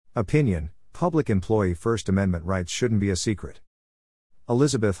Opinion: public employee First Amendment rights shouldn't be a secret.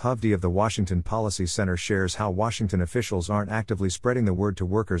 Elizabeth Hovde of the Washington Policy Center shares how Washington officials aren't actively spreading the word to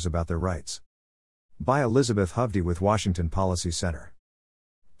workers about their rights. By Elizabeth Hovde with Washington Policy Center.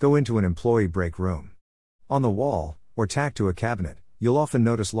 Go into an employee break room. On the wall, or tacked to a cabinet, you'll often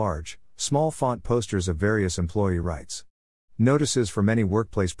notice large, small font posters of various employee rights. Notices for many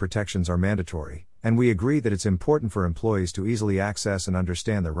workplace protections are mandatory, and we agree that it's important for employees to easily access and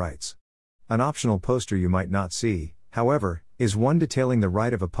understand their rights. An optional poster you might not see, however, is one detailing the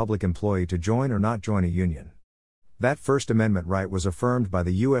right of a public employee to join or not join a union. That First Amendment right was affirmed by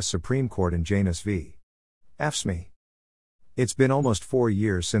the U.S. Supreme Court in Janus v. AFSCME. It's been almost 4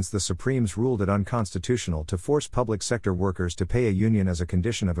 years since the Supremes ruled it unconstitutional to force public sector workers to pay a union as a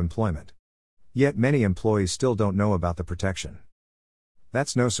condition of employment. Yet many employees still don't know about the protection.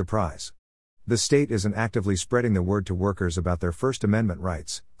 That's no surprise. The state isn't actively spreading the word to workers about their First Amendment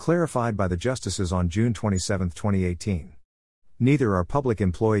rights, clarified by the justices on June 27, 2018. Neither are public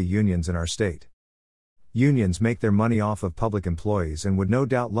employee unions in our state. Unions make their money off of public employees and would no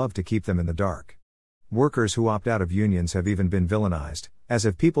doubt love to keep them in the dark. Workers who opt out of unions have even been villainized, as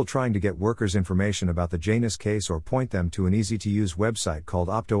if people trying to get workers information about the Janus case or point them to an easy-to-use website called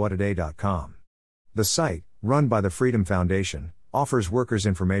optoatoday.com. The site, run by the Freedom Foundation, offers workers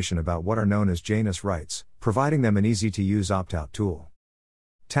information about what are known as Janus rights, providing them an easy-to-use opt-out tool.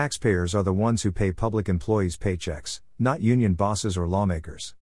 Taxpayers are the ones who pay public employees' paychecks, not union bosses or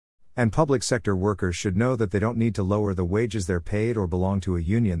lawmakers. And public sector workers should know that they don't need to lower the wages they're paid or belong to a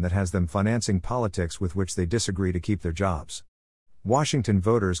union that has them financing politics with which they disagree to keep their jobs. Washington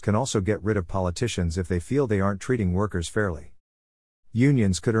voters can also get rid of politicians if they feel they aren't treating workers fairly.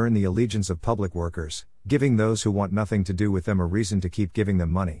 Unions could earn the allegiance of public workers, giving those who want nothing to do with them a reason to keep giving them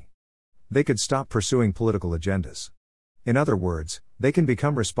money. They could stop pursuing political agendas. In other words, they can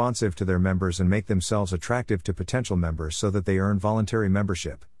become responsive to their members and make themselves attractive to potential members so that they earn voluntary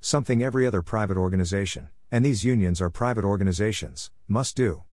membership, something every other private organization, and these unions are private organizations, must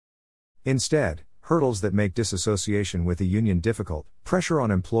do. Instead, hurdles that make disassociation with a union difficult, pressure on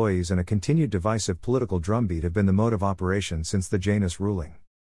employees and a continued divisive political drumbeat have been the mode of operation since the Janus ruling.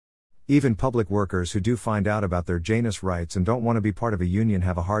 Even public workers who do find out about their Janus rights and don't want to be part of a union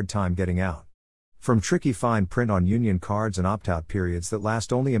have a hard time getting out. From tricky fine print on union cards and opt-out periods that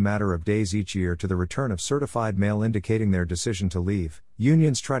last only a matter of days each year to the return of certified mail indicating their decision to leave,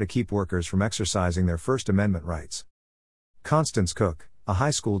 unions try to keep workers from exercising their First Amendment rights. Constance Cook, a high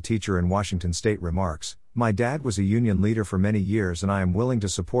school teacher in Washington state remarks, "My dad was a union leader for many years and I am willing to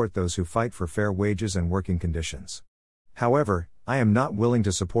support those who fight for fair wages and working conditions. However, I am not willing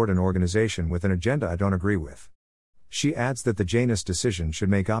to support an organization with an agenda I don't agree with." She adds that the Janus decision should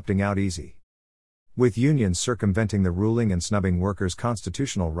make opting out easy. With unions circumventing the ruling and snubbing workers'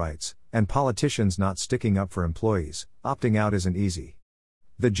 constitutional rights, and politicians not sticking up for employees, opting out isn't easy.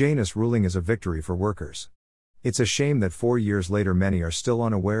 The Janus ruling is a victory for workers. It's a shame that 4 years later many are still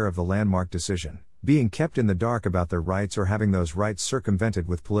unaware of the landmark decision, being kept in the dark about their rights or having those rights circumvented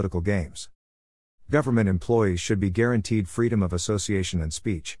with political games. Government employees should be guaranteed freedom of association and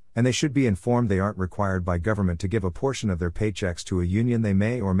speech, and they should be informed they aren't required by government to give a portion of their paychecks to a union they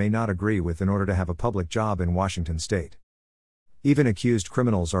may or may not agree with in order to have a public job in Washington state. Even accused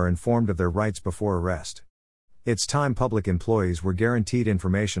criminals are informed of their rights before arrest. It's time public employees were guaranteed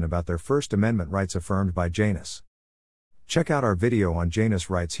information about their First Amendment rights affirmed by Janus. Check out our video on Janus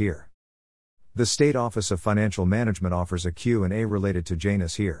rights here. The State Office of Financial Management offers a Q&A related to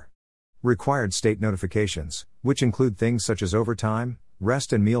Janus here. Required state notifications, which include things such as overtime,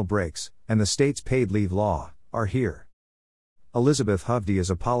 rest and meal breaks, and the state's paid leave law, are here. Elizabeth Hovde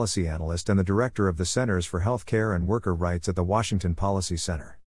is a policy analyst and the director of the Centers for Health Care and Worker Rights at the Washington Policy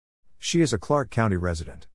Center. She is a Clark County resident.